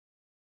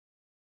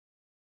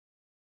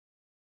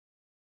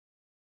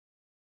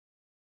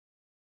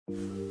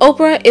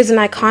Oprah is an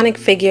iconic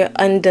figure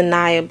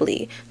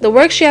undeniably. The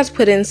work she has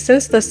put in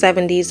since the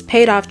 70s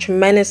paid off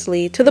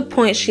tremendously to the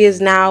point she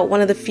is now one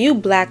of the few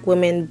black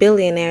women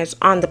billionaires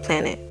on the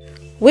planet.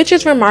 Which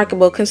is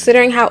remarkable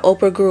considering how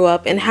Oprah grew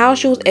up and how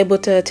she was able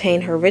to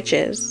attain her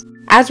riches.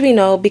 As we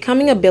know,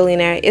 becoming a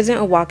billionaire isn't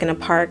a walk in the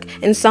park,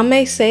 and some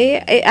may say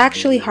it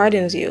actually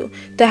hardens you.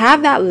 To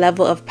have that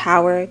level of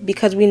power,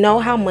 because we know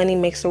how money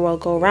makes the world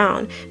go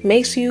round,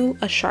 makes you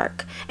a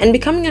shark. And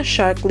becoming a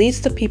shark leads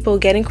to people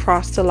getting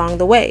crossed along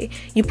the way.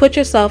 You put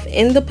yourself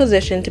in the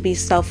position to be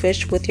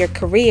selfish with your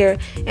career,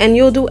 and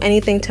you'll do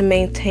anything to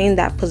maintain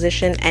that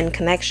position and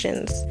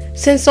connections.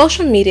 Since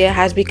social media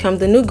has become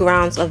the new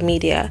grounds of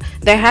media,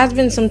 there has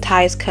been some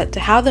ties cut to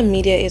how the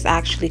media is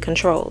actually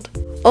controlled.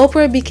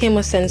 Oprah became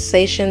a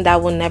sensation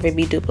that will never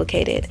be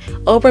duplicated.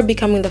 Oprah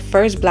becoming the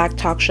first black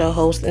talk show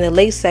host in the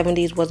late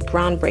 70s was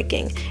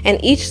groundbreaking, and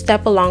each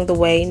step along the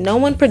way, no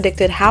one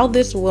predicted how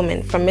this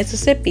woman from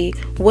Mississippi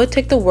would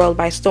take the world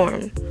by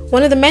storm.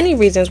 One of the many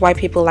reasons why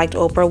people liked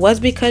Oprah was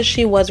because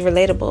she was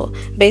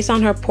relatable. Based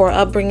on her poor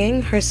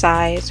upbringing, her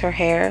size, her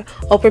hair,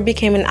 Oprah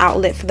became an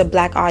outlet for the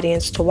black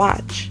audience to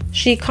watch.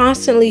 She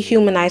constantly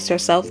humanized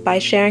herself by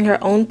sharing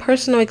her own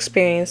personal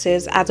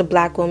experiences as a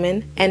black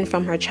woman and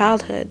from her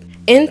childhood,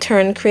 in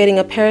turn creating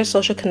a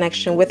parasocial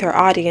connection with her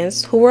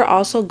audience who were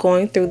also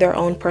going through their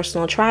own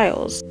personal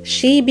trials.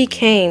 She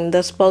became the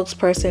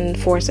spokesperson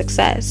for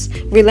success,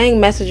 relaying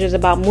messages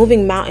about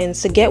moving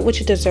mountains to get what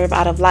you deserve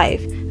out of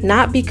life,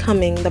 not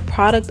becoming the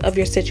product of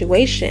your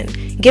situation,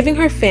 giving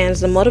her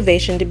fans the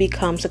motivation to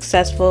become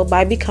successful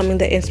by becoming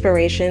the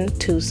inspiration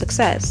to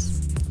success.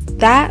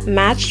 That,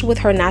 matched with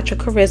her natural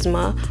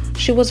charisma,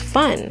 she was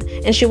fun,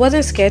 and she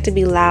wasn't scared to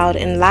be loud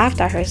and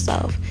laughed at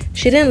herself.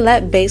 She didn't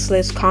let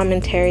baseless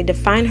commentary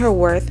define her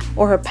worth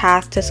or her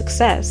path to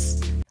success.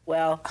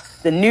 Well,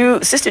 the new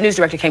assistant news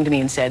director came to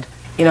me and said,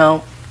 you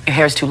know, your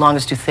hair is too long,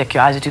 it's too thick,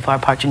 your eyes are too far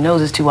apart, your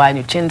nose is too wide, and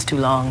your chin's too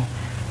long,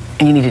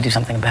 and you need to do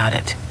something about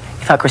it.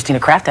 He thought Christina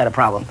Kraft had a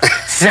problem.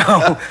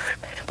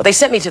 But they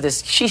sent me to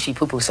this shishi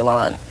poo-poo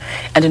salon,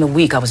 and in a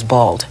week I was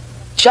bald.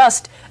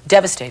 Just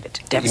devastated.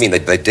 You mean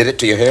they did it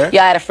to your hair?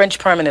 Yeah, I had a French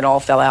perm and it all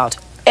fell out.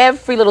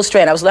 Every little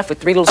strand. I was left with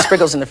 3 little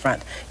spriggles in the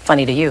front.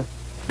 Funny to you.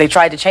 They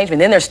tried to change me,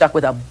 and then they're stuck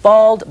with a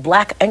bald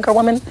black anchor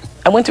woman.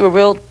 I went through a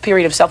real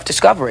period of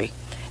self-discovery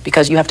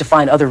because you have to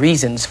find other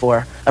reasons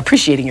for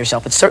appreciating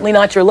yourself. It's certainly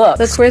not your looks.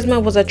 The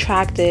charisma was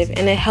attractive,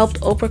 and it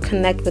helped Oprah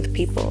connect with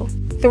people.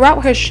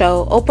 Throughout her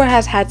show, Oprah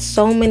has had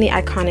so many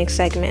iconic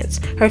segments.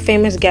 Her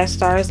famous guest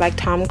stars like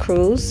Tom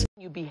Cruise.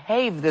 You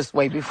behaved this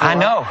way before. I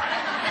know.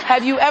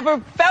 Have you ever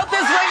felt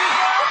this way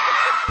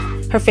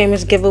before? Her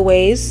famous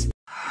giveaways.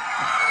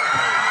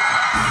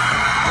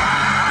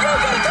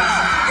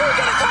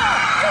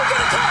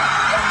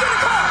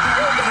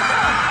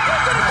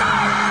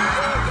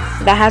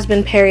 That has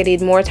been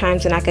parodied more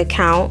times than I could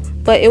count,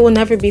 but it will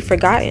never be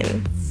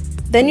forgotten.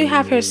 Then you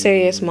have her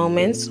serious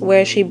moments,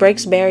 where she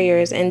breaks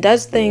barriers and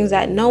does things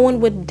that no one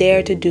would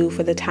dare to do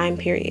for the time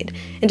period.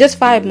 In just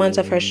 5 months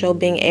of her show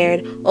being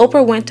aired,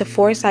 Oprah went to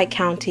Forsyth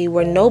County,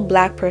 where no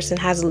black person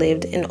has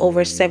lived in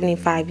over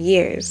 75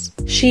 years.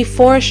 She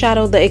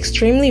foreshadowed the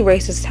extremely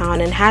racist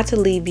town and had to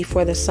leave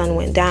before the sun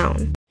went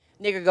down.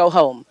 Nigger, go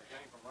home.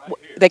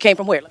 They came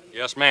from where?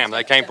 Yes, ma'am.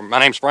 They came from, my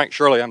name's Frank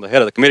Shirley. I'm the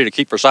head of the committee to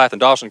keep Forsyth and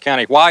Dawson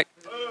County white.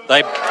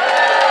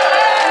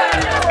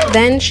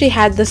 Then she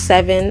had the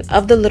 7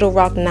 of the Little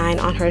Rock 9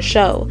 on her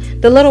show.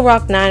 The Little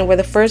Rock 9 were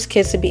the first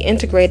kids to be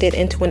integrated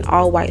into an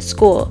all-white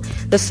school.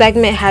 The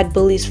segment had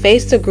bullies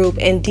face the group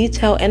and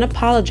detail and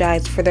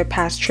apologize for their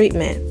past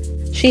treatment.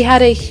 She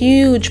had a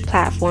huge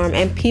platform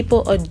and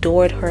people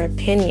adored her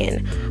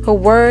opinion. Her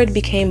word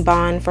became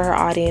bond for her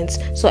audience,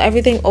 so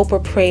everything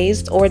Oprah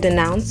praised or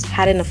denounced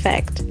had an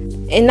effect.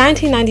 In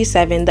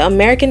 1997, the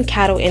American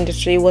cattle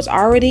industry was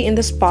already in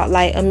the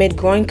spotlight amid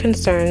growing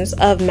concerns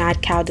of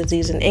mad cow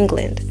disease in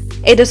England.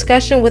 A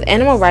discussion with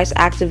animal rights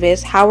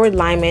activist Howard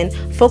Lyman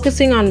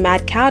focusing on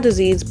mad cow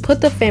disease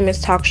put the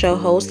famous talk show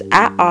host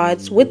at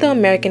odds with the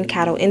American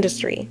cattle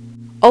industry.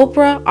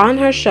 Oprah, on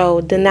her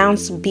show,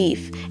 denounced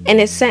beef, and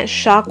it sent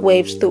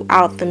shockwaves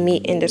throughout the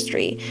meat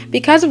industry.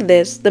 Because of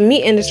this, the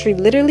meat industry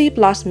literally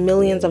lost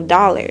millions of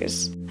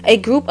dollars. A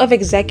group of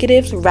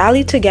executives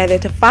rallied together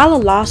to file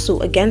a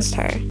lawsuit against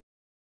her.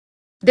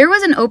 There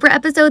was an Oprah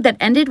episode that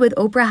ended with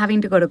Oprah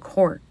having to go to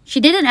court. She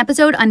did an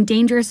episode on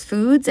dangerous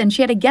foods, and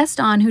she had a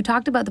guest on who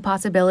talked about the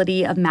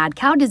possibility of mad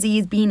cow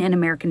disease being in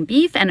American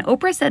beef, and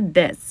Oprah said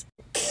this.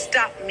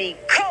 Stop me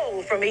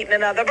cold from eating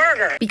another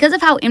burger. Because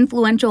of how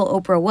influential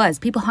Oprah was,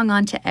 people hung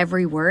on to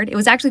every word. It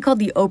was actually called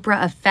the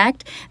Oprah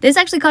effect. This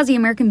actually caused the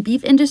American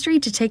beef industry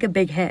to take a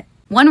big hit.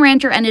 One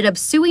rancher ended up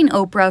suing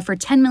Oprah for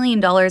 $10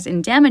 million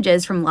in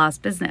damages from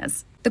lost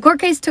business. The court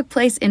case took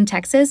place in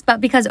Texas,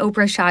 but because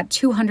Oprah shot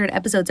 200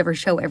 episodes of her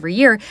show every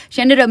year,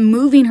 she ended up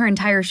moving her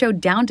entire show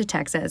down to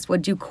Texas,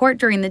 would do court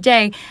during the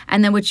day,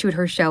 and then would shoot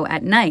her show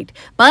at night.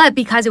 But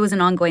because it was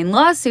an ongoing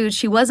lawsuit,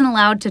 she wasn't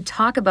allowed to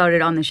talk about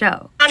it on the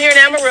show. Down here in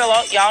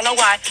Amarillo, y'all know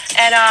why,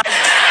 and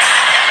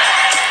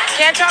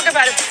can't talk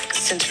about it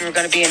since we were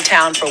going to be in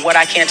town for what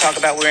I can't talk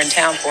about. We're in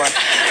town for.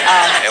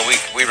 And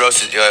we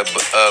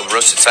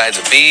roasted sides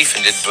of beef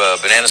and did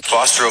bananas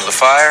Foster over the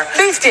fire.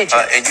 Beef, did you?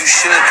 And you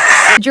should.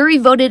 The jury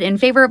voted in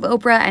favor of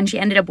Oprah, and she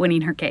ended up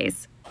winning her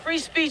case. Free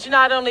speech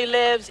not only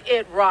lives,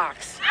 it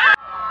rocks.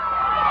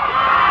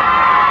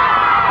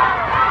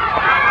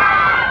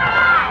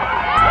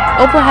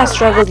 Oprah has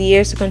struggled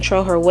years to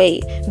control her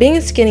weight. Being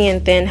skinny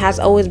and thin has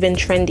always been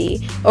trendy.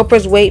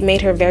 Oprah's weight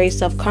made her very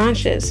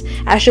self-conscious,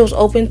 as she was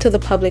open to the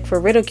public for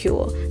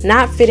ridicule,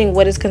 not fitting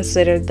what is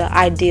considered the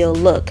ideal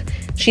look.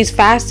 She's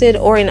fasted,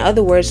 or in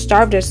other words,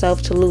 starved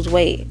herself to lose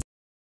weight.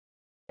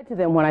 To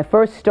them when I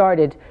first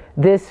started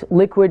this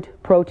liquid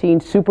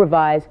protein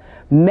supervised,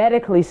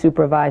 medically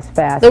supervised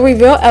fast. The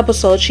reveal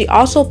episode, she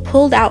also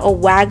pulled out a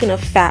wagon of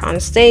fat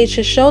on stage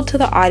to show to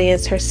the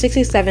audience her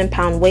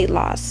 67-pound weight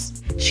loss.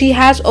 She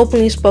has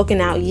openly spoken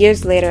out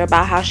years later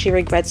about how she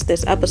regrets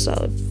this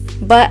episode.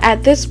 But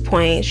at this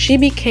point, she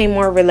became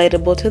more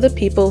relatable to the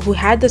people who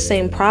had the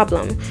same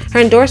problem. Her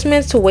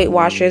endorsements to Weight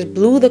Watchers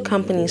blew the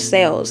company's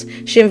sales.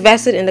 She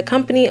invested in the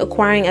company,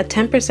 acquiring a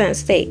 10%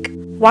 stake,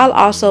 while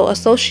also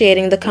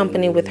associating the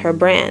company with her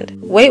brand.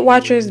 Weight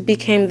Watchers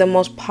became the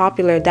most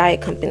popular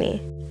diet company.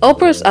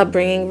 Oprah's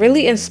upbringing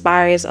really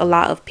inspires a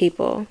lot of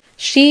people.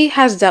 She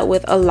has dealt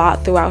with a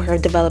lot throughout her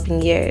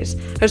developing years.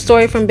 Her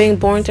story from being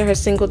born to her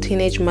single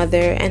teenage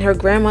mother and her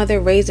grandmother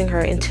raising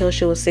her until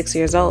she was 6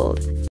 years old.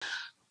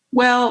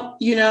 Well,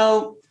 you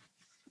know,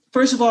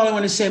 first of all, I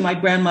want to say my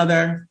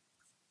grandmother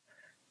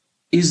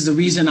is the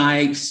reason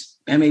I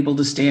am able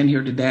to stand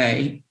here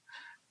today,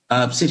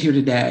 sit here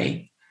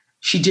today.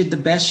 She did the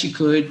best she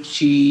could.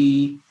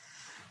 She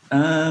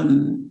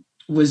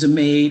was a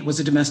maid, was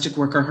a domestic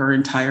worker her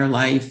entire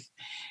life,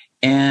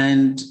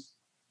 and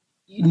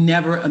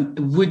never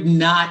would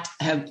not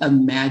have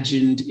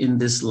imagined in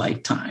this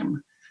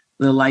lifetime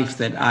the life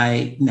that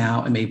I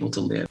now am able to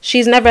live.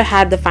 She's never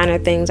had the finer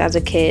things as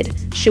a kid.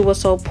 She was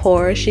so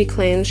poor, she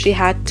claims she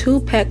had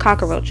 2 pet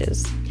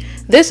cockroaches.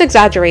 This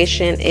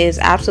exaggeration is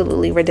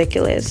absolutely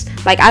ridiculous.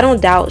 Like, I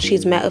don't doubt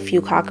she's met a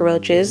few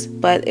cockroaches,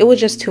 but it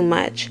was just too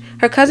much.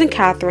 Her cousin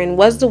Catherine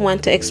was the one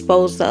to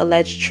expose the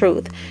alleged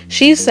truth.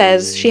 She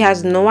says she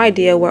has no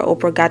idea where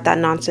Oprah got that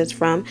nonsense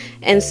from,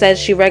 and says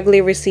she regularly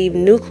received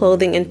new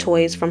clothing and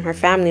toys from her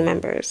family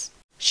members.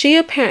 She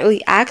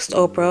apparently asked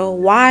Oprah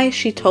why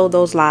she told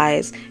those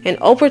lies, and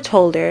Oprah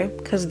told her,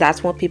 because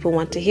that's what people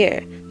want to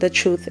hear. The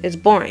truth is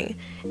boring.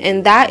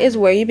 And that is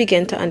where you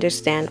begin to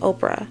understand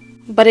Oprah.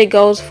 But it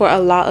goes for a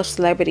lot of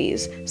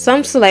celebrities.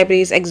 Some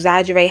celebrities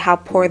exaggerate how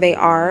poor they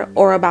are,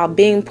 or about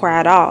being poor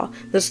at all.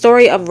 The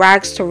story of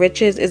rags to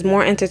riches is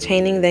more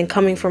entertaining than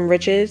coming from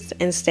riches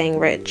and staying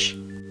rich.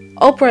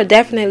 Oprah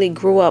definitely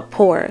grew up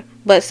poor,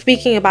 but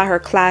speaking about her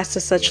class to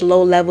such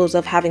low levels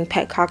of having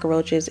pet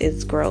cockroaches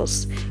is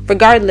gross.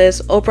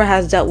 Regardless, Oprah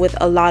has dealt with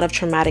a lot of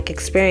traumatic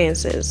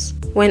experiences.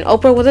 When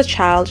Oprah was a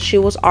child, she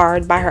was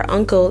AR'd by her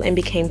uncle and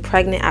became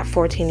pregnant at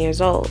 14 years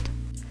old.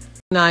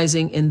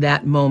 Recognizing in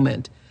that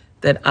moment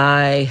that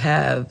I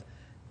have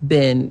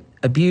been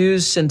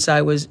abused since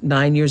I was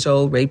 9 years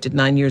old, raped at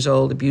 9 years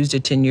old, abused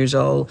at 10 years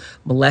old,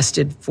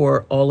 molested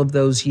for all of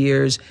those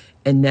years,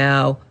 and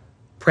now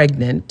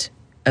pregnant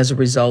as a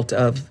result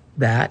of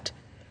that.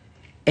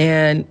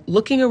 And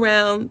looking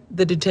around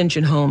the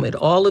detention home at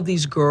all of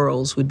these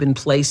girls who'd been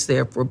placed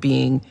there for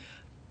being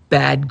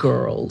bad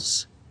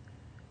girls.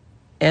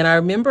 And I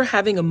remember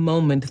having a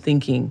moment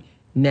thinking,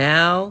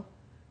 now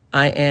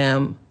I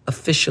am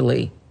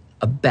officially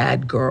a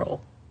bad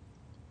girl.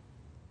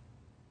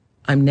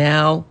 I'm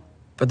now,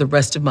 for the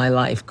rest of my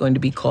life, going to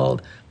be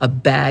called a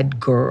bad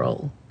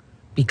girl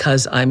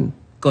because I'm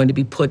going to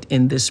be put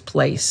in this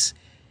place.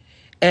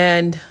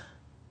 And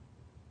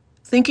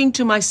thinking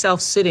to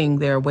myself, sitting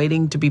there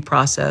waiting to be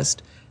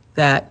processed,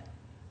 that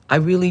I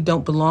really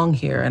don't belong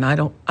here, and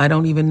I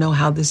don't even know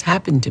how this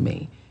happened to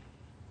me,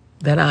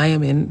 that I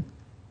am in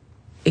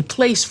a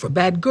place for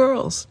bad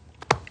girls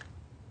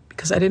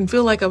because I didn't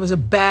feel like I was a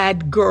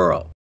bad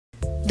girl.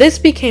 This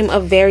became a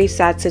very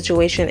sad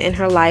situation in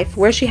her life,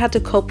 where she had to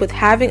cope with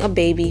having a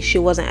baby she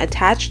wasn't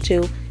attached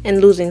to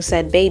and losing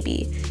said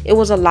baby. It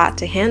was a lot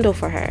to handle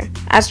for her.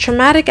 As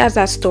traumatic as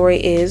that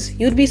story is,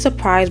 you'd be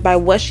surprised by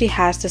what she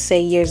has to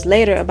say years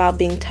later about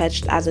being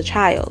touched as a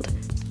child.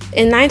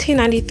 In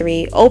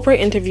 1993, Oprah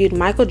interviewed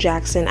Michael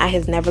Jackson at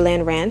his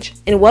Neverland Ranch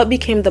in what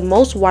became the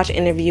most watched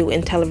interview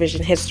in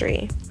television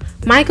history.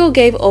 Michael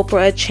gave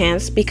Oprah a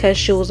chance because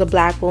she was a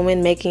black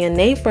woman making a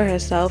name for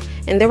herself,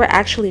 and they were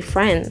actually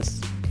friends.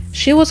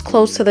 She was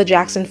close to the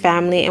Jackson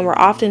family and were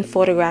often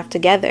photographed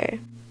together.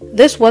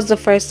 This was the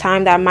first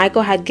time that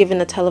Michael had given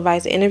a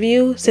televised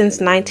interview since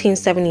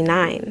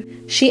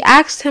 1979. She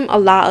asked him a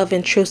lot of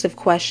intrusive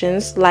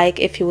questions, like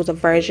if he was a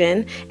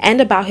virgin,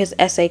 and about his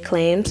essay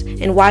claims,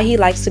 and why he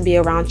likes to be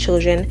around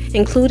children,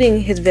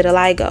 including his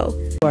vitiligo.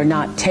 You are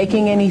not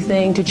taking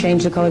anything to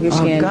change the color of your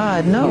skin. Oh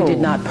God, no. You did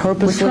not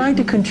purposely. We're trying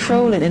to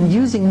control it, and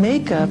using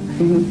makeup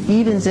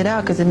evens it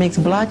out because it makes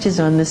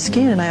blotches on the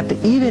skin, and I have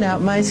to even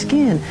out my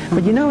skin.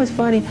 But you know what's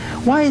funny?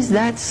 Why is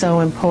that so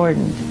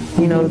important?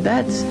 You know,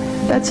 that's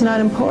That's not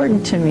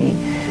important to me.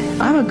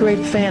 I'm a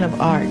great fan of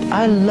art.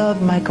 I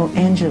love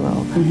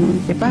Michelangelo.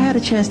 If I had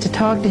a chance to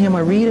talk to him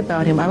or read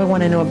about him, I would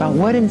want to know about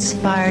what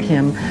inspired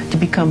him to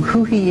become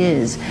who he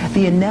is,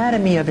 the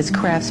anatomy of his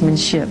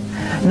craftsmanship,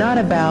 not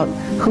about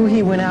who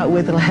he went out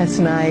with last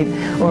night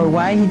or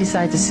why he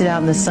decided to sit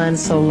out in the sun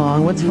so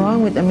long. What's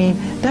wrong with, I mean,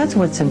 that's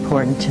what's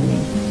important to me.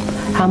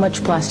 How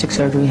much plastic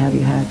surgery have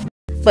you had?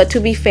 But to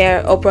be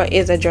fair, Oprah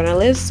is a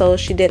journalist, so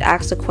she did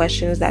ask the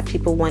questions that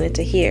people wanted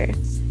to hear.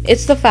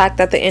 It's the fact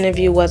that the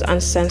interview was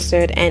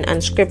uncensored and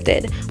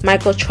unscripted.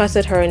 Michael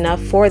trusted her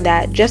enough for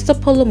that, just to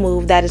pull a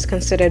move that is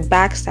considered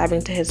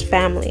backstabbing to his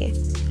family.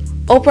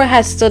 Oprah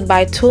has stood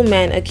by two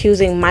men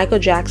accusing Michael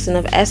Jackson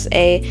of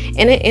SA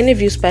in an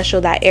interview special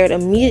that aired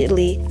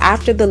immediately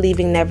after the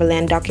Leaving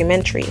Neverland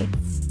documentary.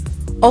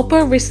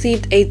 Oprah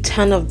received a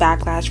ton of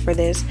backlash for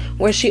this,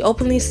 where she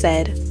openly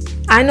said,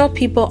 "I know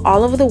people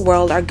all over the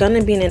world are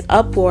gonna be in an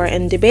uproar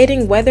and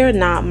debating whether or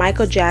not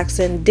Michael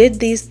Jackson did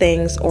these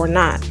things or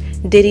not.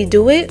 Did he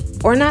do it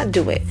or not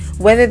do it?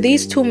 Whether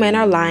these two men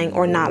are lying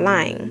or not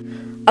lying."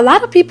 A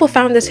lot of people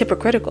found this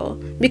hypocritical,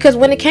 because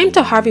when it came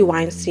to Harvey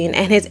Weinstein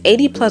and his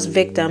 80+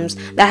 victims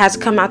that has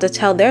come out to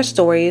tell their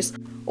stories,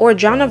 or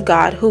John of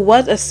God, who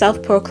was a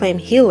self-proclaimed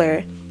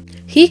healer,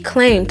 he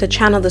claimed to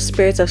channel the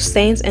spirits of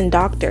saints and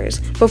doctors,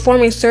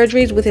 performing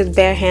surgeries with his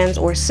bare hands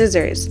or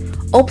scissors.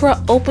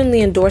 Oprah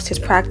openly endorsed his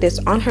practice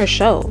on her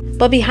show.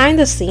 But behind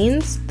the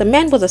scenes, the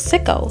man was a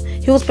sicko.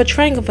 He was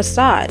portraying a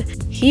facade.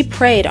 He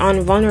preyed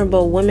on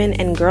vulnerable women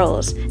and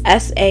girls,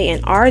 SA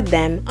and R'd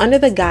them under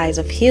the guise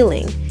of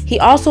healing. He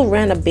also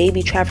ran a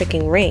baby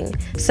trafficking ring,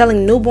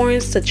 selling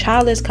newborns to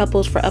childless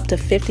couples for up to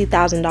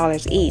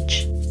 $50,000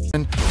 each.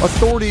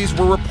 Authorities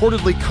were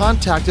reportedly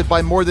contacted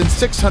by more than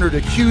 600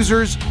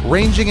 accusers,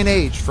 ranging in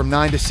age from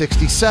 9 to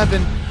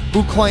 67,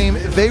 who claim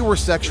they were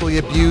sexually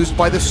abused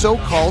by the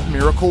so-called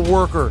miracle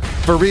worker.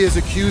 Faria's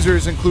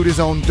accusers include his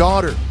own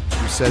daughter,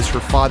 who says her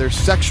father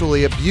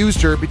sexually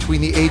abused her between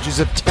the ages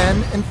of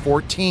 10 and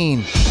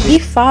 14. He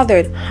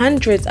fathered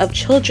hundreds of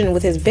children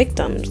with his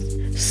victims,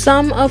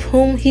 some of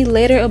whom he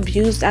later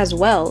abused as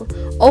well.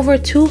 Over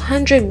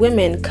 200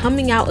 women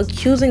coming out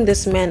accusing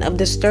this man of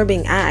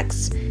disturbing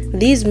acts.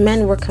 These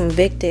men were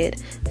convicted,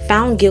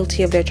 found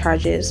guilty of their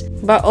charges,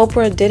 but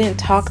Oprah didn't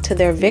talk to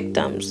their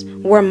victims,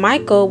 where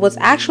Michael was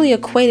actually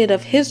acquitted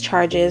of his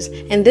charges,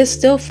 and this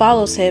still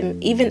follows him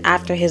even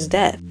after his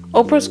death.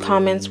 Oprah's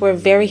comments were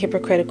very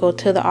hypocritical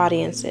to the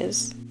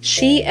audiences.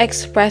 She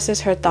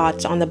expresses her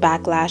thoughts on the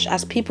backlash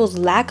as people's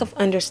lack of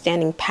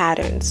understanding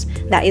patterns,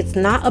 that it's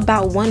not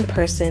about one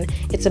person,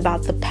 it's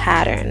about the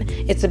pattern,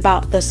 it's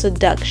about the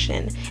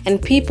seduction,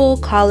 and people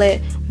call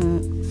it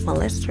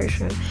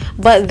molestation,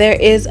 but there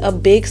is a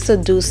big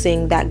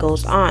seducing that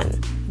goes on.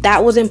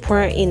 That was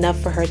important enough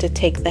for her to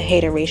take the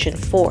hateration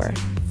for.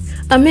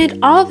 Amid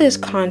all this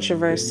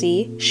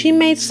controversy, she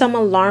made some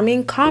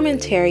alarming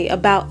commentary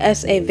about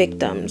SA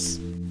victims.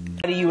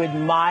 Somebody you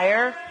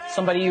admire,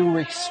 somebody you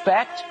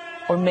respect,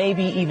 or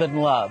maybe even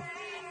love.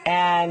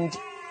 And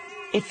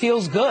it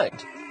feels good.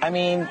 I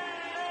mean,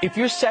 if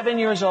you're 7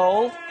 years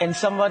old and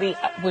somebody,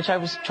 which I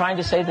was trying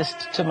to say this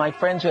to my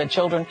friends who had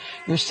children,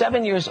 you're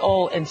 7 years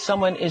old and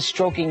someone is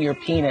stroking your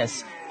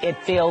penis, it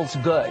feels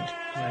good.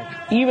 Right.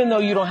 Even though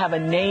you don't have a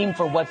name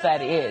for what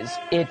that is,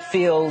 it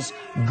feels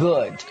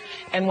good.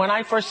 And when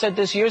I first said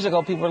this years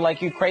ago, people were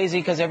like, you're crazy,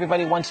 because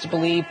everybody wants to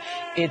believe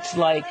it's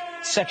like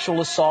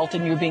sexual assault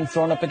and you're being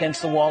thrown up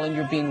against the wall and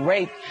you're being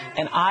raped.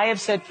 And I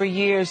have said for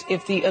years,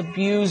 if the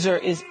abuser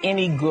is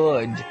any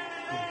good,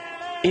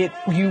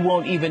 you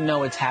won't even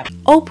know it's happening.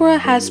 Oprah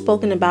has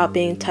spoken about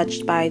being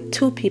touched by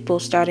two people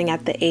starting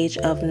at the age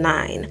of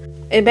 9.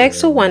 It begs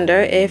to wonder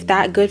if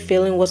that good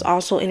feeling was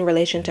also in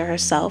relation to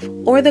herself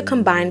or the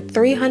combined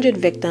 300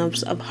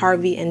 victims of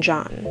Harvey and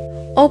John.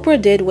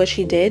 Oprah did what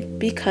she did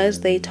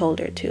because they told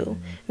her to.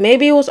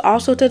 Maybe it was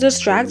also to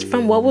distract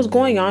from what was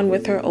going on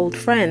with her old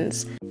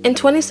friends. In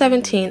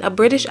 2017, a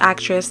British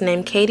actress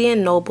named Katie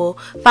Ann Noble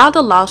filed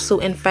a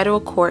lawsuit in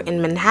federal court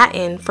in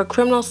Manhattan for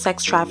criminal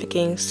sex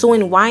trafficking,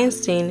 suing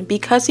Weinstein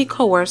because he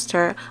coerced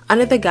her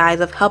under the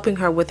guise of helping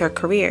her with her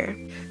career.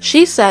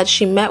 She said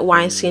she met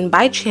Weinstein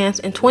by chance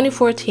in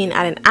 2014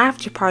 at an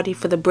after-party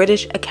for the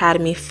British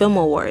Academy Film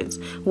Awards,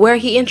 where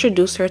he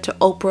introduced her to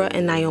Oprah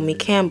and Naomi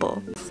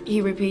Campbell.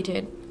 He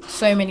repeated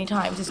so many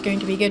times, it's going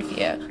to be good for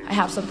you. I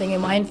have something in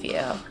mind for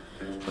you.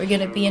 We're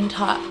going to be in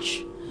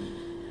touch.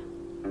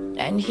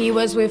 And he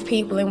was with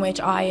people in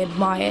which I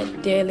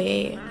admired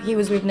dearly. He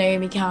was with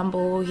Naomi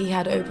Campbell. He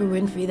had Oprah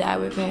Winfrey there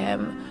with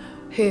him,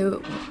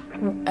 who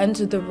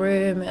entered the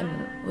room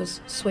and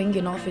was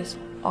swinging off his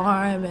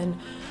arm and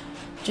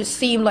just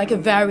seemed like a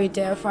very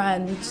dear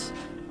friend.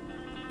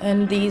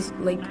 And these,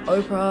 like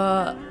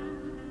Oprah,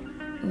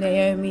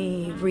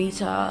 Naomi,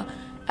 Rita,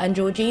 and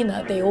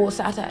Georgina, they all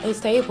sat at his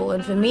table.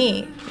 And for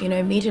me, you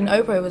know, meeting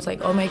Oprah was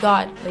like, oh my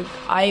God, like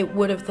I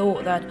would have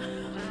thought that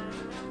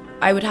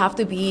I would have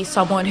to be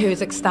someone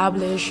who's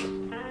established,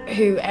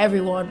 who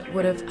everyone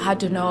would have had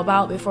to know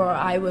about before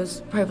I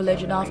was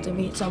privileged enough to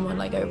meet someone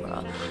like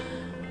Oprah.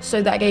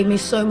 So that gave me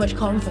so much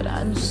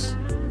confidence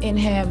in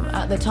him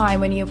at the time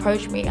when he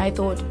approached me. I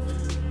thought,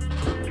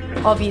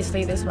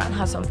 obviously this man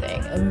has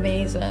something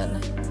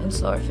amazing in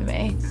store for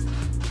me.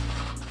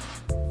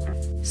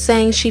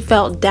 Saying she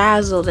felt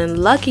dazzled and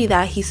lucky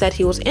that he said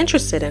he was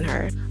interested in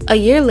her. A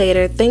year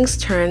later, things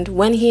turned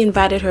when he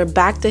invited her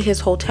back to his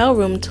hotel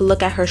room to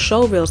look at her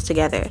show reels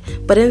together,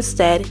 but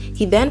instead,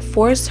 he then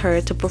forced her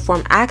to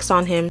perform acts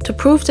on him to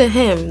prove to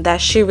him that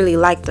she really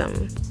liked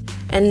him.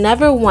 And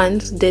never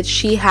once did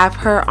she have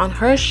her on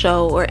her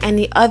show or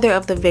any other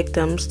of the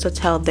victims to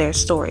tell their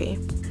story.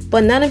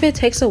 But none of it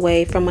takes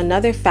away from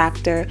another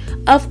factor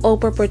of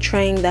Oprah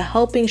portraying the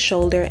helping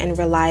shoulder and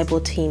reliable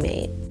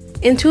teammate.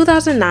 In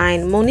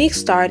 2009, Monique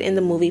starred in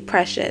the movie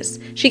Precious.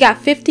 She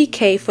got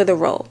 $50K for the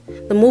role.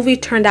 The movie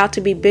turned out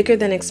to be bigger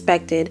than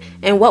expected,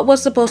 and what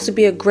was supposed to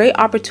be a great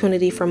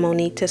opportunity for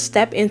Monique to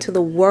step into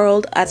the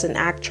world as an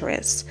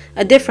actress,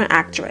 a different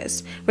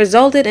actress,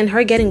 resulted in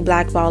her getting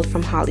blackballed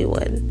from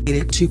Hollywood.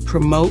 To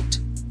promote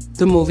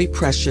the movie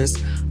Precious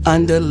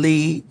under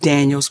Lee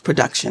Daniels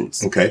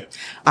Productions. Okay.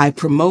 I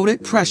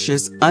promoted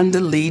Precious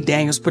under Lee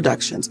Daniels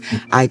Productions.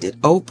 I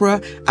did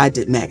Oprah, I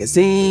did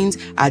magazines,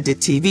 I did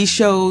TV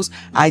shows,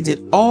 I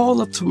did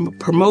all of the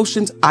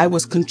promotions I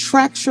was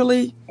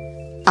contractually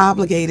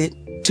obligated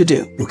to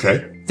do.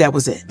 Okay. That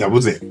was it. That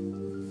was it.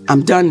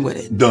 I'm done with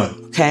it.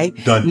 Done. Okay.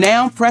 Done.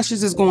 Now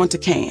Precious is going to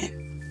Cannes.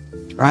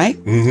 Right?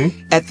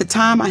 Mm-hmm. At the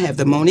time, I have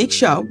the Monique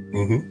Show.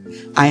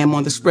 Mm-hmm. I am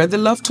on the Spread the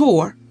Love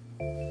tour.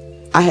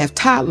 I have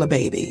toddler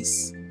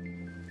babies.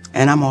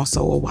 And I'm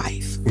also a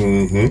wife.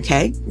 Mm-hmm.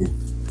 Okay?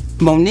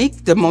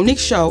 The Monique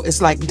Show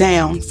is like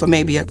down for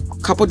maybe a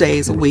couple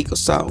days, a week or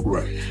so.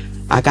 Right.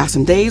 I got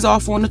some days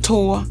off on the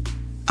tour.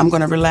 I'm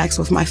going to relax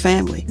with my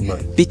family.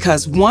 Right.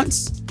 Because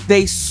once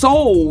they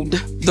sold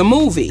the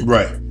movie,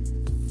 right,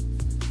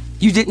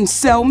 you didn't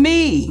sell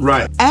me.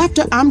 Right.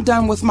 After I'm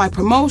done with my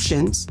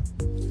promotions,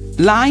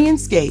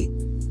 Lionsgate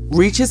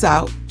reaches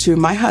out to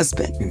my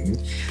husband.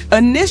 Mm-hmm.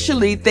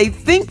 Initially, they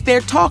think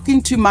they're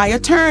talking to my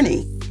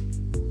attorney,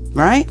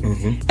 right?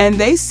 Mm-hmm. And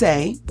they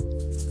say,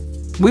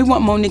 we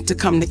want Monique to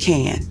come to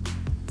Cannes.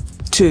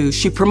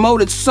 She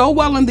promoted so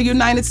well in the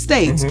United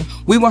States,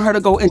 mm-hmm. we want her to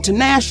go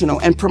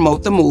international and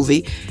promote the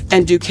movie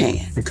and do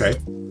Cannes. Okay.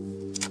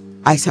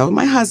 I tell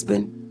my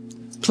husband,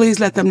 please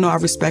let them know I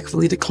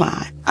respectfully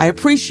decline. I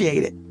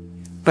appreciate it,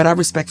 but I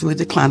respectfully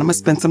decline. I'm gonna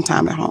spend some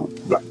time at home.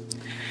 Right.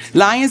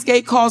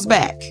 Lionsgate calls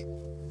back.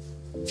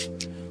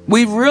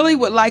 We really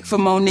would like for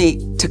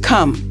Monique to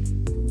come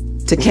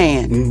to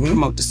Cannes, mm-hmm.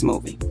 promote this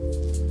movie.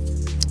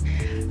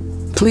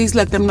 Please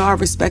let them know I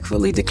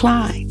respectfully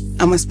decline.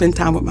 I'm gonna spend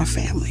time with my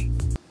family.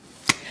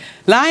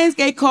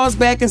 Lionsgate calls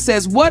back and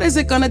says, what is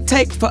it gonna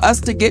take for us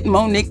to get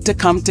Monique to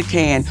come to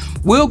Cannes?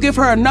 We'll give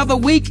her another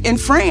week in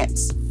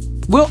France.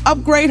 We'll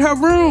upgrade her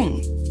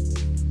room.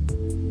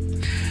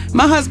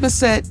 My husband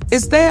said,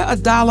 is there a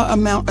dollar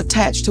amount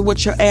attached to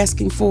what you're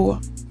asking for?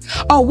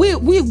 Oh, we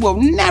will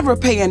never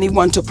pay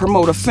anyone to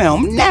promote a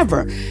film,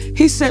 never.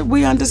 He said,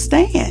 we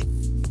understand.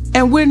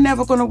 And we're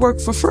never gonna work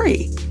for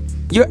free.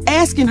 You're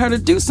asking her to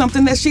do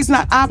something that she's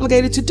not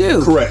obligated to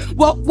do. Correct.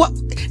 Well, what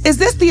is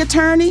this the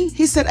attorney?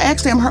 He said,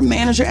 actually, I'm her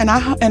manager and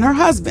her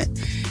husband.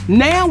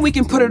 Now we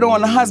can put it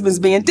on the husband's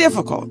being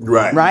difficult.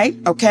 Right. Right?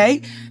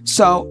 Okay?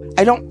 So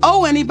I don't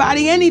owe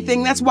anybody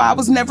anything. That's why I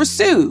was never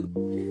sued.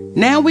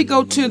 Now we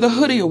go to the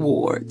Hoodie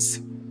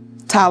Awards.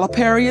 Tyler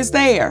Perry is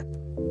there.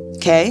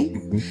 Okay?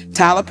 Mm-hmm.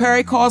 Tyler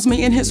Perry calls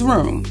me in his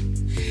room.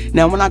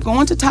 Now, when I go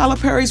into Tyler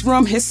Perry's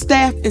room, his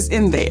staff is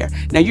in there.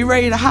 Now, you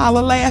ready to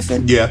holler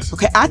laughing? Yes.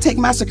 Okay, I take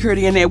my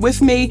security in there with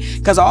me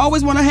because I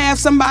always want to have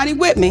somebody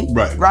with me.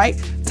 Right.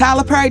 Right?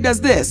 Tyler Perry does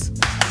this.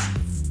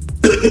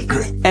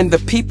 And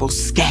the people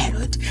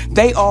scattered.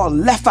 They all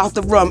left out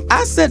the room.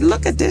 I said,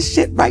 look at this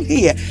shit right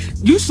here.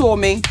 You saw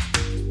me.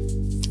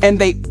 And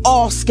they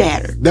all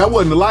scattered. That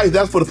wasn't the lights,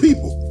 that's for the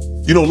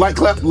people. You know,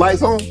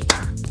 lights on?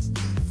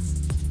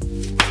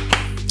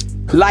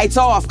 Lights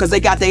off because they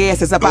got their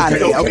asses up out of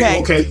there,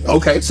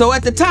 okay? So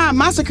at the time,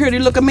 my security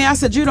looked at me, I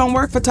said, you don't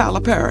work for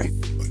Tyler Perry.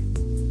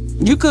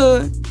 You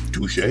could.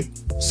 Touche.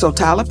 So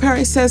Tyler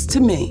Perry says to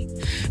me,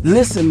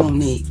 listen,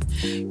 Monique,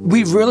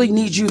 we really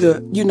need you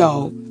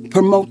to,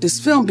 promote this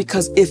film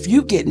because if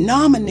you get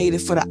nominated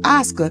for the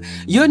Oscar,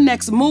 your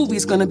next movie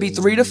is going to be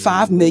 $3 to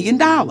 $5 million.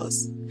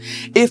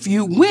 If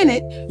you win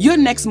it, your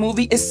next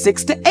movie is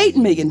 $6 to $8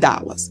 million.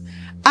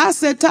 I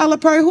said, Tyler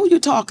Perry, who you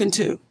talking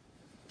to?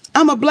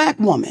 I'm a black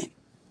woman.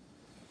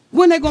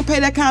 When they gonna pay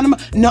that kind of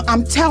money? No,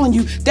 I'm telling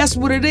you, that's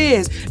what it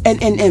is. And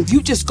if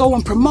you just go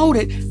and promote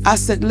it, I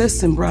said,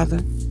 listen,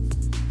 brother,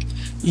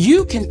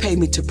 you can pay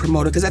me to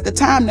promote it. Because at the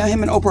time, now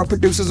him and Oprah are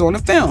producers on the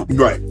film.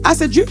 Right. I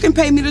said, you can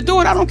pay me to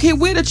do it. I don't care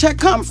where the check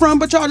come from,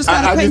 but y'all just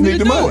gotta pay me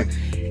to do it.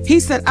 He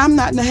said, I'm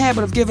not in the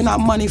habit of giving out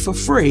money for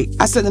free.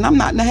 I said, and I'm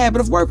not in the habit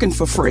of working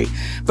for free.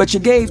 But you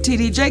gave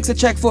T.D. Jakes a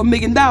check for $1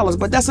 million,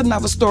 but that's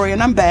another story,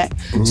 and I'm back.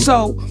 Mm-hmm.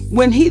 So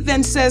when he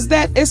then says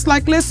that, it's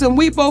like, listen,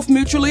 we both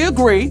mutually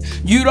agree.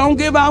 You don't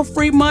give out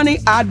free money,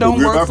 I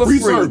don't work for free.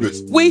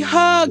 Service. We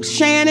hugged,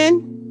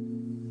 Shannon.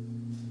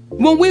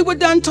 When we were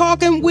done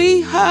talking,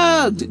 we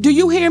hugged. Do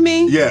you hear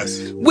me?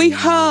 Yes. We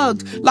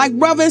hugged like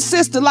brother and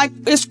sister, like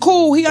it's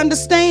cool, he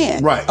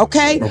understand. Right.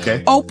 Okay?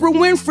 Okay. Oprah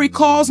Winfrey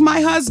calls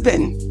my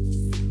husband.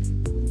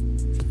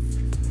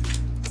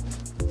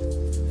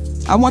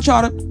 I want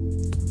y'all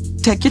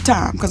to take your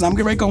time, because I'm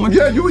getting ready to go in.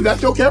 Yeah,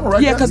 that's your camera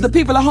right Yeah, because the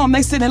people at home,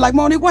 they sitting there like,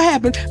 Monique, what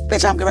happened?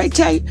 Bitch, I'm getting ready to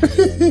tell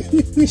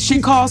you.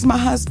 She calls my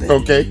husband.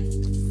 Okay.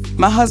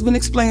 My husband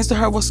explains to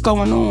her what's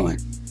going on.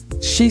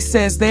 She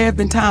says, there have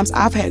been times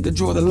I've had to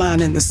draw the line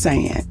in the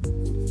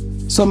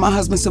sand. So my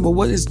husband said, well,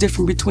 what is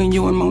different between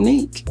you and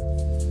Monique?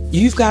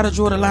 You've got to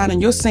draw the line,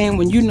 and you're saying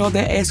when you know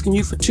they're asking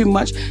you for too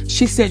much.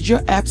 She said,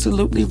 you're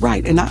absolutely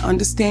right, and I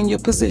understand your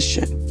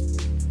position.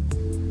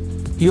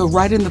 You're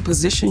right in the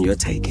position you're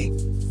taking.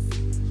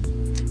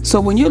 So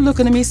when you're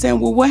looking at me saying,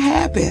 well, what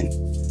happened?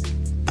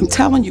 I'm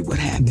telling you what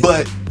happened.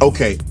 But,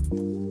 okay,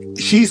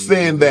 she's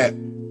saying that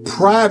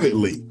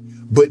privately,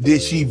 but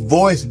did she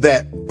voice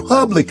that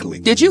publicly?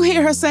 Did you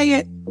hear her say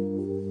it?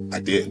 I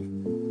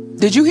did.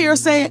 Did you hear her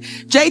say it?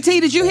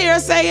 JT, did you hear her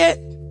say it?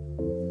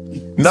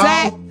 No.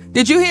 Zach,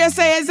 did you hear her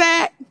say it,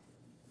 Zach?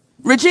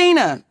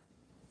 Regina,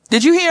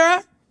 did you hear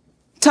her?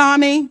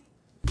 Tommy?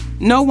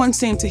 No one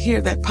seemed to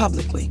hear that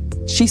publicly.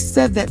 She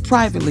said that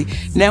privately.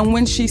 Now,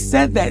 when she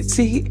said that,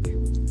 see,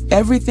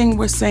 everything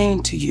we're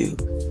saying to you,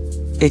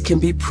 it can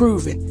be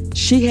proven.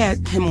 She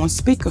had him on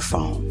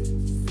speakerphone.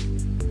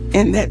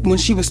 And that when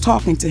she was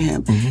talking to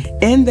him,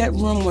 in that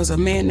room was a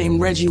man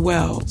named Reggie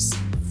Wells,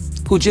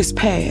 who just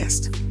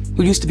passed,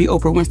 who used to be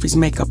Oprah Winfrey's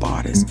makeup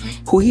artist,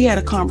 who he had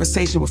a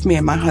conversation with me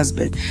and my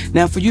husband.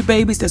 Now, for you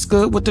babies that's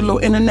good with the little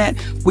internet,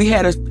 we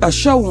had a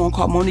show on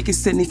called Monique and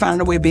Sydney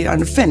Finding a Way to Be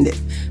Unoffended.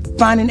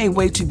 Finding a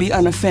Way to Be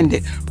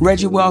Unoffended.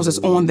 Reggie Wells is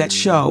on that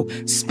show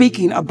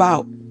speaking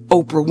about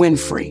Oprah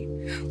Winfrey.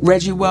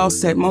 Reggie Wells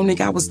said,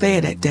 Monique, I was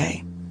there that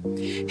day.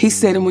 He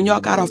said, and when y'all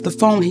got off the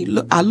phone,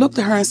 I looked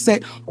at her and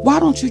said, why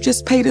don't you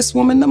just pay this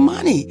woman the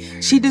money?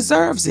 She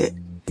deserves it.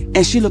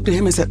 And she looked at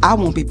him and said, I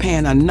won't be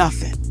paying her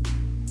nothing.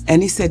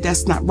 And he said,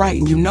 that's not right,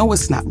 and you know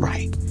it's not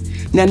right.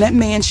 Now, that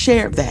man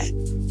shared that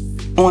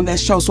on that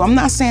show. So I'm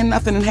not saying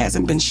nothing that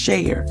hasn't been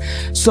shared.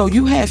 So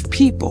you have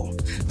people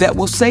that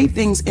will say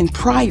things in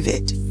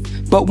private,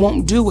 but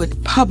won't do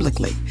it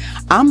publicly.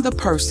 I'm the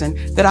person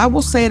that I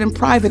will say it in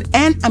private,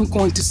 and I'm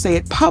going to say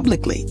it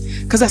publicly,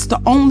 because that's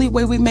the only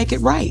way we make it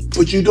right.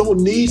 But you don't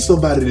need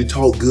somebody to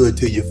talk good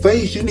to your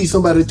face. You need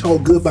somebody to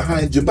talk good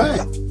behind your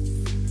back.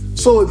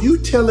 So if you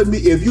telling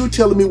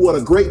me what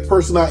a great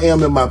person I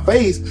am in my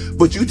face,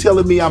 but you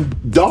telling me I'm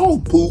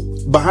dog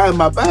poop behind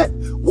my back,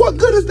 what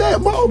good is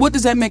that, Mom? What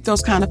does that make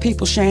those kind of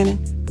people, Shannon?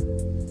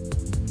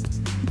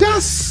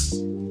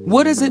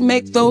 What does it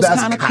make those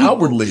kind of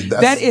cowardly.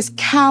 people? That is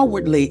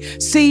cowardly.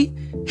 See,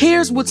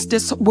 here's what's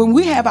this. When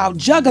we have our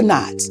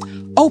juggernauts,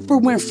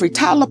 Oprah Winfrey,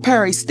 Tyler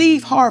Perry,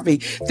 Steve Harvey,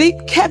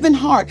 Kevin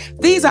Hart,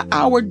 these are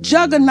our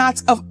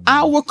juggernauts of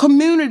our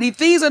community.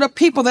 These are the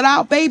people that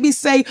our babies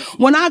say,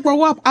 when I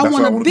grow up, I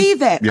want to be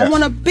that. Yes. I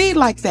want to be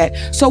like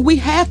that. So we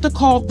have to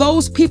call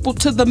those people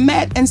to the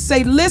mat and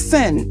say,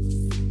 listen,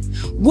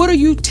 what are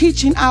you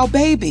teaching our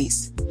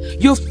babies?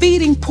 You're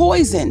feeding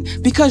poison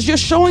because you're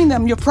showing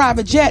them your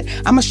private jet.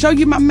 I'm going to show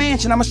you my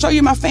mansion. I'm going to show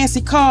you my fancy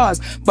cars.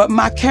 But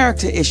my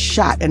character is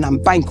shot and I'm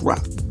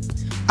bankrupt.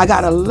 I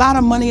got a lot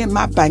of money in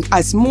my bank.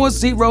 It's more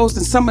zeros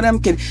than some of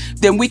them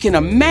than we can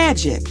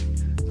imagine.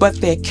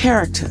 But their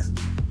character,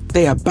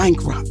 they are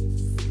bankrupt.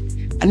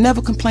 I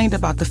never complained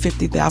about the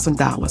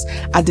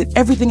 $50,000. I did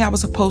everything I was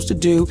supposed to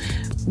do.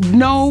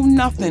 No,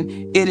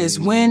 nothing. It is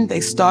when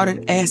they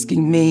started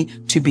asking me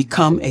to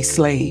become a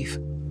slave.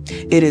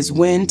 It is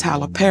when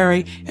Tyler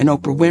Perry and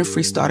Oprah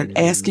Winfrey started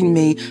asking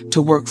me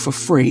to work for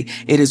free.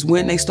 It is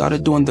when they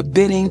started doing the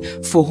bidding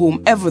for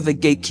whomever the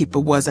gatekeeper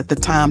was at the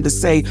time to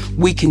say,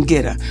 we can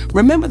get her.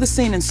 Remember the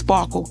scene in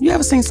Sparkle? You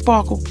ever seen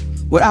Sparkle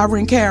with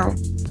Irene Cara?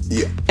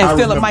 Yeah. And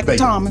Philip Michael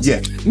Thomas?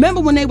 Yeah.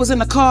 Remember when they was in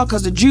the car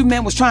because the Jew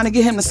man was trying to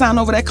get him to sign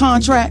over that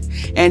contract?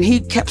 And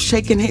he kept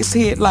shaking his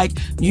head like,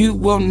 you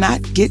will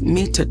not get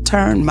me to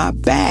turn my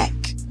back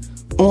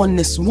on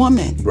this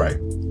woman. Right.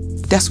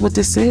 That's what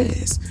this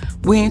is.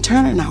 We ain't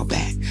turning our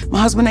back.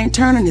 My husband ain't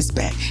turning his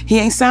back. He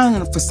ain't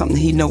signing up for something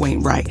he know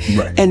ain't right.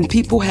 And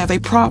people have a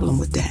problem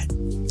with that.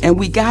 And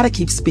we gotta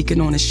keep speaking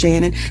on it,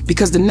 Shannon,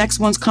 because the next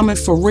one's coming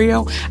for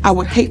real. I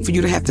would hate for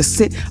you to have to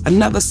sit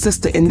another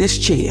sister in this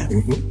chair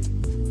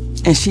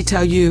and she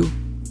tell you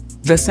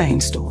the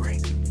same story.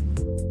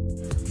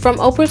 From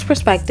Oprah's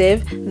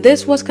perspective,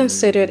 this was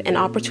considered an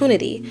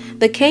opportunity.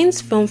 The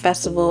Cannes Film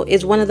Festival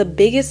is one of the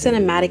biggest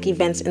cinematic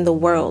events in the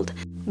world.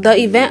 The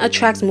event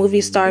attracts movie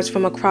stars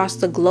from across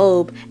the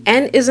globe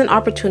and is an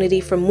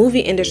opportunity for movie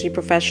industry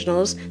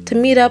professionals to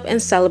meet up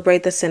and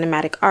celebrate the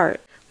cinematic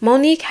art.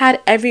 Monique had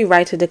every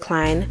right to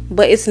decline,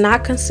 but it's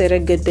not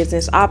considered good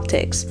business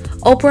optics.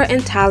 Oprah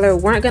and Tyler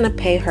weren't going to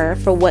pay her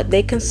for what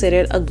they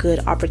considered a good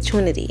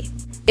opportunity.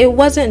 It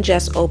wasn't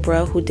just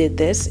Oprah who did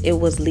this, it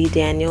was Lee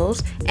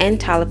Daniels and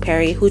Tyler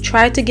Perry who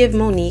tried to give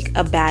Monique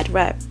a bad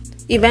rep.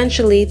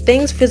 Eventually,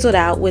 things fizzled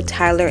out with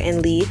Tyler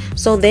and Lee,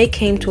 so they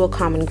came to a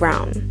common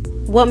ground.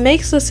 What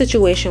makes the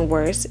situation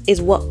worse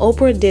is what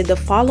Oprah did the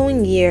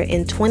following year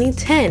in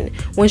 2010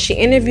 when she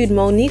interviewed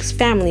Monique's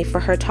family for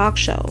her talk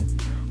show.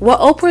 What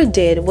Oprah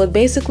did was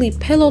basically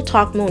pillow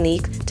talk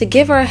Monique to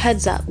give her a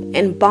heads up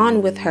and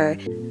bond with her,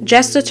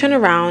 just to turn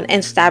around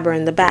and stab her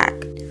in the back.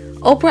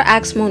 Oprah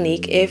asked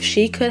Monique if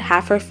she could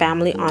have her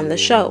family on the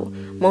show.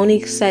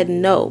 Monique said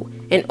no,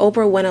 and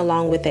Oprah went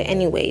along with it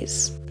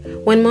anyways.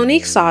 When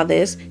Monique saw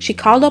this, she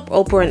called up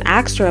Oprah and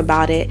asked her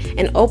about it,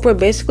 and Oprah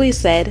basically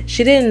said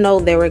she didn't know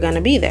they were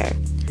gonna be there.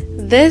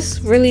 This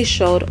really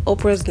showed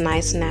Oprah's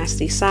nice,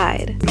 nasty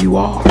side. You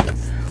are.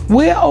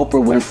 Where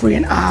Oprah Winfrey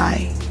and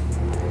I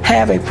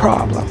have a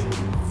problem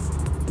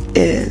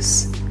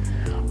is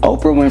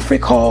Oprah Winfrey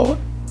called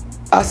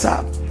us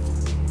up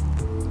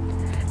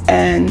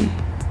and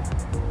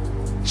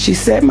she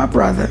said my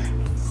brother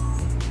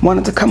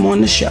wanted to come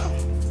on the show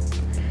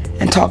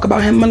and talk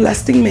about him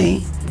molesting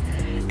me,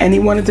 and he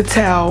wanted to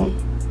tell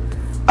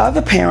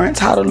other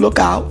parents how to look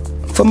out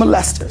for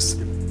molesters.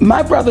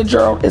 My brother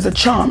Gerald is a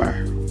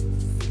charmer,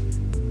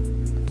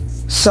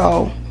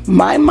 so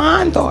my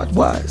mind thought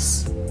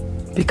was,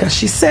 because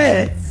she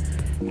said,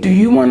 do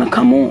you want to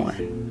come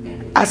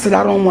on? I said,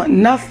 I don't want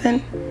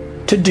nothing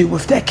to do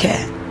with that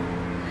cat.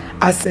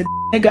 I said,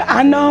 nigga,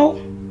 I know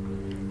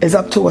it's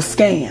up to a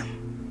scam,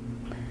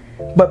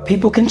 but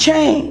people can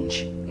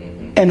change.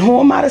 And who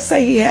am I to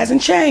say he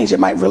hasn't changed? It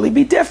might really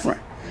be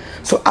different.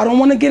 So I don't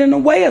want to get in the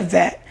way of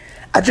that.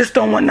 I just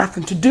don't want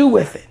nothing to do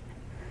with it.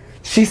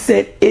 She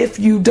said, if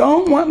you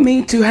don't want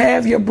me to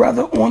have your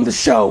brother on the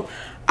show,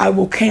 I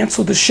will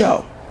cancel the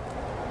show.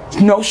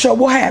 No show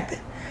will happen.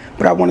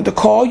 But I wanted to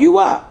call you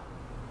up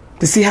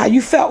to see how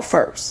you felt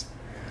first.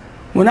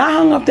 When I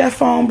hung up that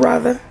phone,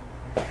 brother,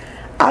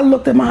 I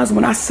looked at my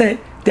husband, I said,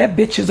 that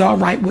bitch is all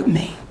right with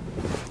me.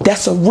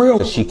 That's a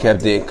real... She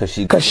kept it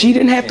because she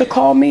didn't have to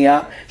call me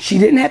up. She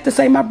didn't have to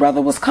say my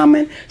brother was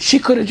coming. She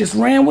could have just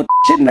ran with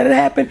shit and let it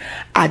happen.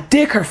 I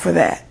dig her for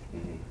that.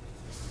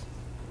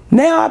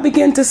 Now I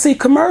begin to see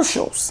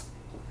commercials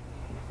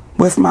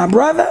with my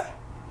brother,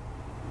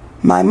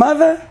 my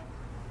mother,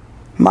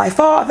 my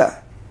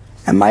father,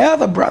 and my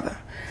other brother.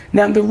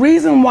 Now, the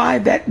reason why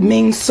that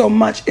means so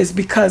much is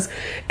because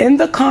in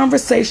the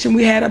conversation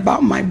we had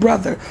about my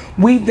brother,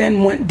 we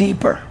then went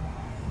deeper.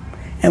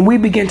 And we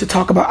began to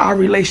talk about our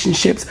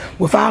relationships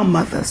with our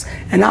mothers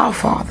and our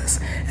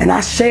fathers. And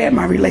I shared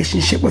my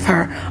relationship with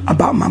her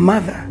about my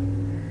mother,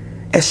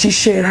 as she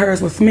shared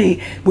hers with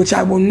me, which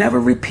I will never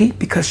repeat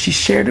because she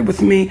shared it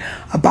with me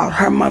about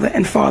her mother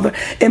and father.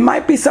 It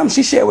might be something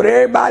she shared with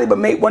everybody, but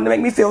wanted to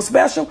make me feel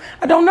special.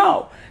 I don't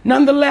know.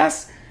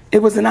 Nonetheless,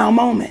 it was in our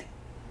moment.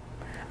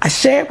 I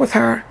shared with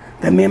her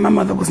that me and my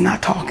mother was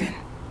not talking.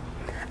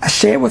 I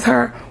shared with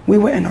her we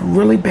were in a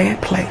really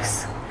bad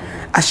place.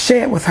 I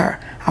shared with her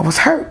I was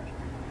hurt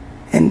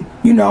and,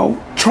 you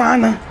know,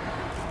 trying to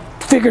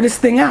figure this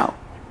thing out.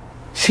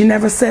 She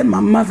never said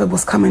my mother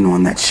was coming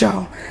on that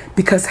show,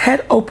 because had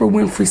Oprah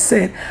Winfrey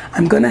said,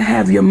 I'm going to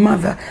have your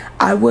mother,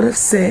 I would have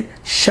said,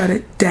 shut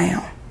it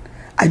down.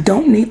 I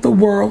don't need the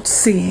world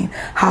seeing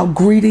how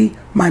greedy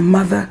my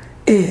mother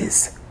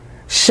is.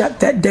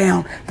 Shut that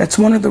down. That's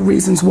one of the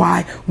reasons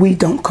why we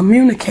don't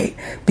communicate,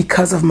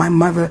 because of my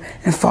mother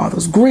and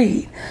father's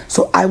greed.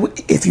 So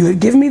if you had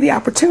given me the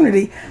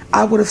opportunity,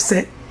 I would have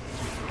said,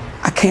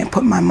 I can't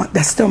put my mother,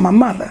 that's still my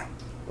mother.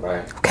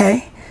 Right.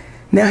 Okay?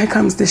 Now here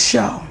comes this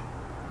show.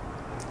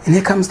 And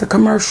here comes the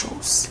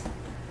commercials.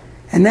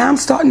 And now I'm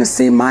starting to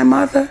see my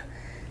mother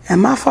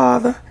and my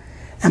father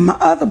and my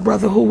other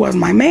brother, who was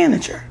my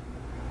manager.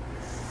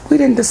 We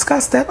didn't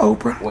discuss that,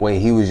 Oprah. Wait,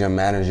 he was your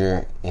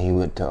manager and he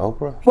went to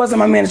Oprah? Wasn't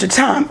my manager at the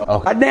time.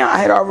 Okay. By now I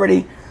had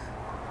already,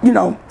 you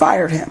know,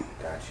 fired him.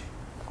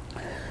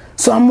 Gotcha.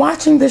 So I'm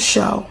watching this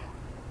show,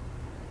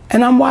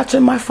 and I'm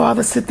watching my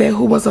father sit there,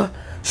 who was a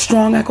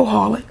strong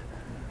alcoholic.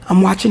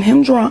 I'm watching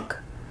him drunk.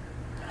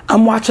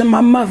 I'm watching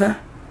my mother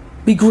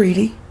be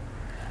greedy.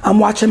 I'm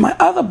watching my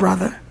other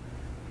brother,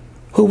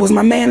 who was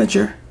my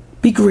manager,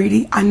 be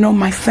greedy. I know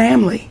my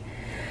family.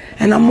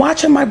 And I'm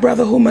watching my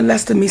brother who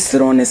molested me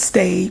sit on this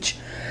stage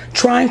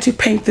trying to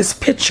paint this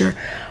picture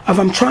of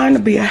I'm trying to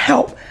be a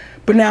help,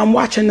 but now I'm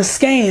watching the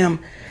scam.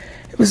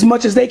 As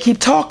much as they keep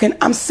talking,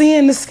 I'm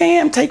seeing the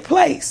scam take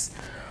place.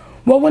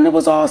 Well, when it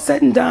was all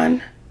said and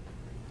done,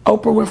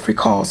 Oprah Winfrey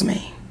calls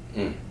me.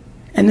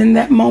 And in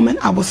that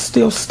moment, I was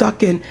still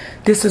stuck in,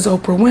 this is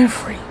Oprah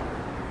Winfrey.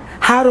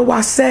 How do I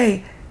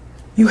say,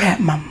 you had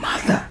my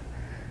mother,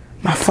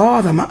 my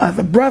father, my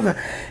other brother,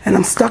 and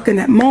I'm stuck in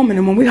that moment.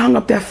 And when we hung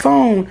up that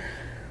phone,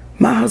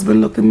 my husband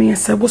looked at me and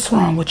said, what's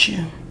wrong with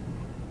you?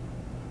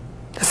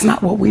 That's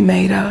not what we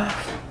made of.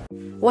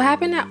 What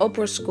happened at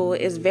Oprah's school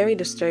is very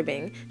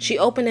disturbing. She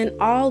opened an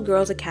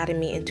all-girls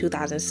academy in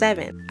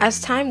 2007.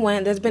 As time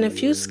went, there's been a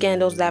few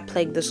scandals that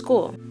plagued the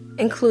school,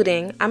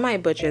 including, I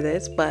might butcher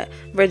this, but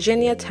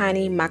Virginia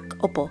Tiny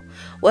McOpple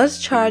was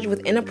charged with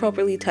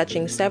inappropriately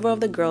touching several of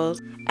the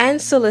girls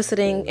and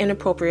soliciting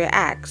inappropriate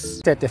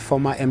acts. A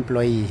former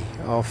employee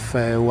of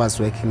who was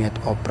working at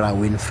Oprah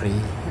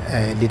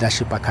Winfrey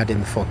Leadership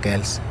Academy for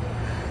Girls.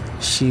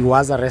 She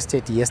was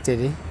arrested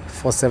yesterday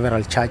for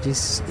several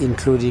charges,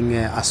 including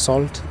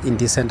assault,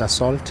 indecent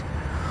assault,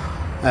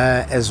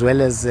 as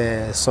well as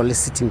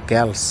soliciting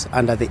girls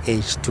under the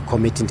age to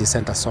commit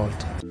indecent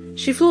assault.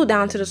 She flew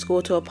down to the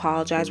school to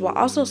apologize while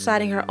also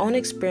citing her own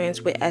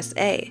experience with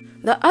SA.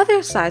 The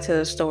other side to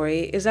the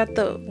story is that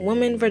the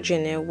woman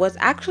Virginia was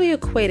actually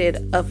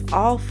acquitted of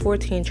all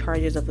 14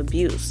 charges of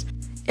abuse.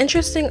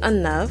 Interesting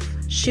enough,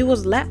 she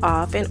was let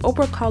off and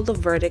Oprah called the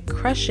verdict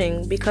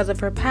crushing because of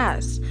her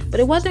past, but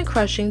it wasn't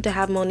crushing to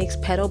have Monique's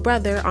pedo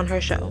brother on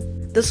her show.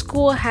 The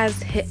school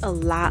has hit a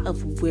lot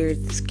of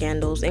weird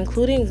scandals,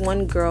 including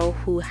one girl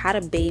who had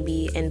a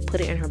baby and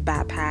put it in her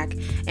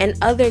backpack, and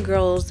other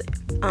girls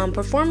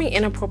performing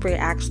inappropriate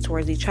acts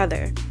towards each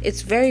other.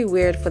 It's very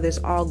weird for this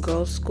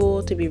all-girls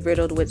school to be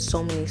riddled with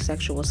so many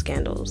sexual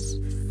scandals.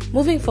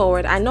 Moving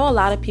forward, I know a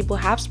lot of people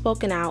have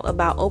spoken out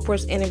about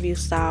Oprah's interview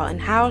style and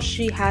how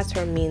she has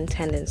her mean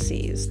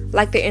tendencies.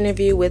 Like the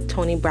interview with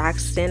Toni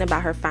Braxton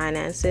about her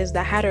finances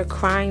that had her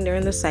crying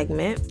during the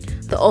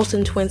segment. The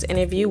Olsen twins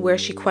interview where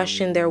she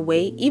questioned their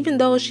weight even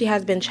though she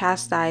has been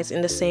chastised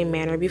in the same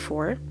manner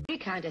before.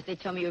 Beauty contest, they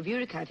told me you're a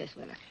beauty contest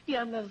winner.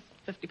 Yeah, that was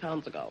 50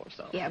 pounds ago or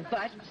so. Yeah,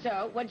 but,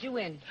 so, what'd you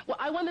win? Well,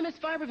 I won the Miss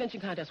Fire Prevention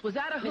contest. Was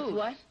that a who? Miss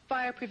what?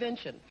 Fire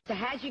Prevention. So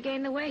how'd you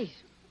gain the weight?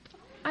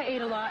 I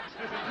ate a lot.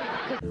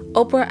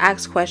 Oprah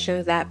asks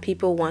questions that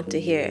people want to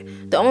hear.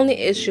 The only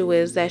issue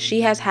is that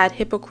she has had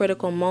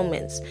hypocritical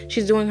moments.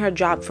 She's doing her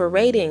job for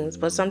ratings,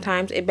 but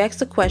sometimes it begs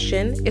the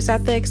question, is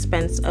at the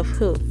expense of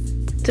who?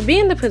 To be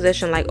in the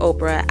position like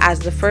Oprah as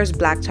the first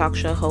black talk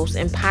show host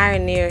and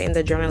pioneer in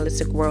the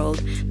journalistic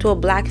world to a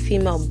black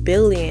female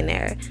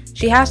billionaire,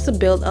 she has to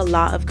build a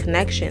lot of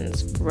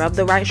connections, rub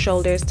the right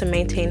shoulders to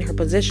maintain her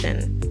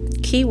position.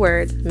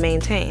 Keyword,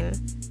 maintain.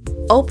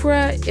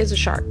 Oprah is a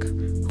shark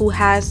who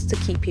has to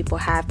keep people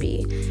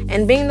happy,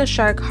 and being the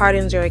shark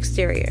hardens your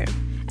exterior.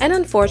 And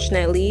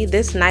unfortunately,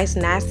 this nice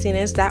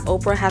nastiness that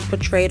Oprah has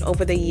portrayed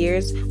over the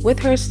years with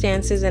her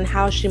stances and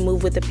how she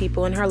moved with the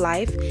people in her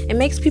life, it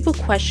makes people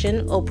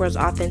question Oprah's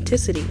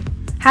authenticity.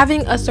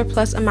 Having a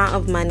surplus amount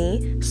of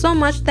money, so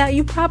much that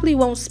you probably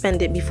won't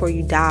spend it before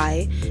you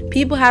die,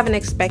 people have an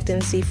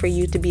expectancy for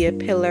you to be a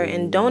pillar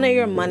and donate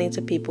your money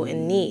to people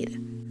in need.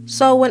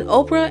 So when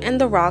Oprah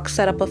and The Rock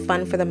set up a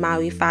fund for the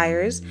Maui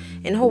fires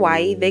in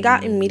Hawaii, they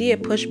got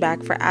immediate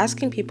pushback for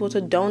asking people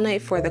to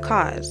donate for the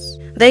cause.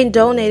 They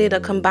donated a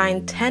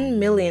combined $10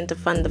 million to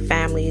fund the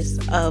families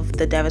of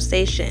the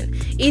devastation.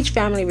 Each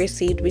family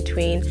received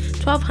between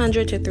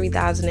 $1,200 to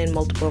 $3,000 in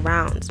multiple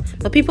rounds,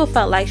 but people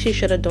felt like she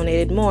should have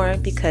donated more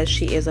because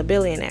she is a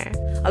billionaire.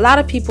 A lot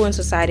of people in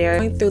society are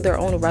going through their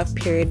own rough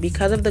period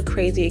because of the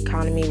crazy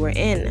economy we're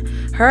in.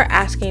 Her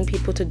asking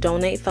people to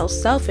donate felt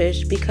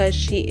selfish because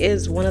she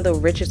is one of the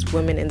richest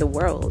women in the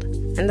world.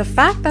 And the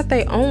fact that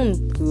they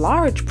own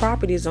large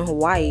properties in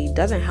Hawaii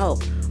doesn't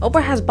help.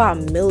 Oprah has bought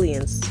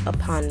millions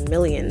upon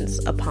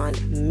millions upon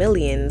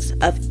millions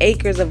of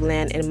acres of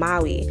land in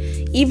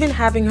Maui, even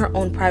having her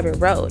own private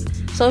road.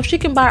 So if she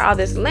can buy all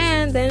this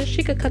land, then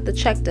she could cut the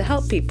check to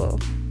help people.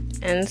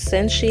 And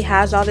since she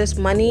has all this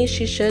money,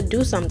 she should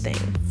do something.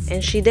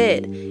 And she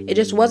did. It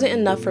just wasn't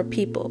enough for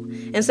people.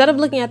 Instead of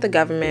looking at the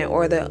government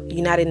or the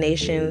United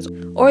Nations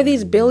or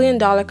these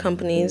billion-dollar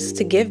companies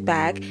to give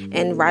back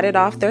and write it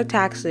off their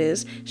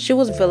taxes, she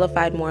was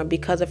vilified more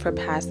because of her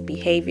past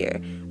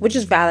behavior, which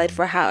is valid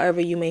for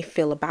however you may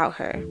feel about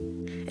her.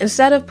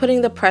 Instead of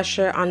putting the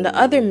pressure on the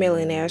other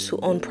millionaires who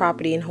own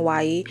property in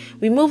Hawaii,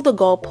 we moved the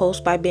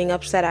goalpost by being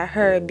upset at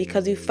her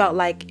because we felt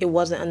like it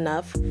wasn't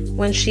enough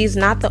when she's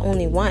not the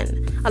only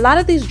one. A lot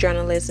of these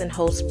journalists and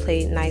hosts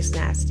played nice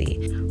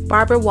nasty.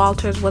 Barbara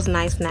Walters was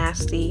nice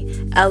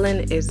nasty,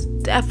 Ellen is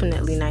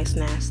definitely nice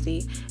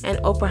nasty, and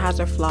Oprah has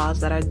her flaws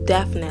that are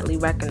definitely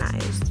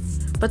recognized.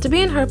 But to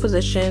be in her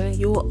position,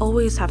 you will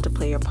always have to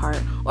play your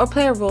part or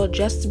play a role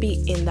just to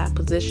be in that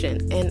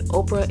position, and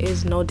Oprah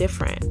is no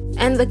different.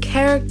 And the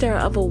character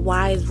of a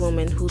wise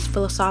woman who's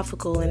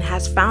philosophical and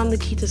has found the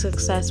key to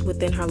success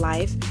within her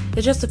life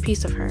is just a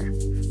piece of her.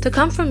 To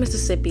come from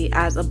Mississippi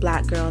as a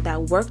black girl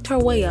that worked her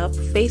way up,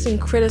 facing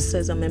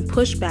criticism and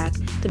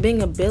pushback to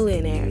being a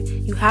billionaire,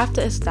 you have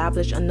to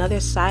establish another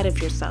side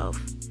of yourself.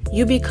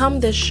 You become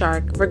this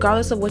shark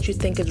regardless of what you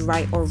think is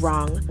right or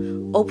wrong.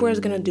 Oprah is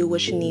going to do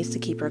what she needs to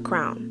keep her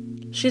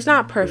crown. She's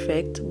not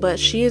perfect, but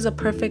she is a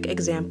perfect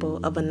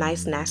example of a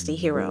nice, nasty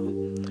hero.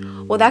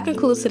 Well, that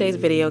concludes today's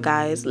video,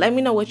 guys. Let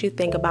me know what you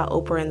think about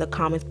Oprah in the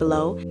comments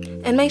below,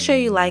 and make sure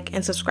you like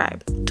and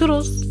subscribe.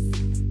 Toodles!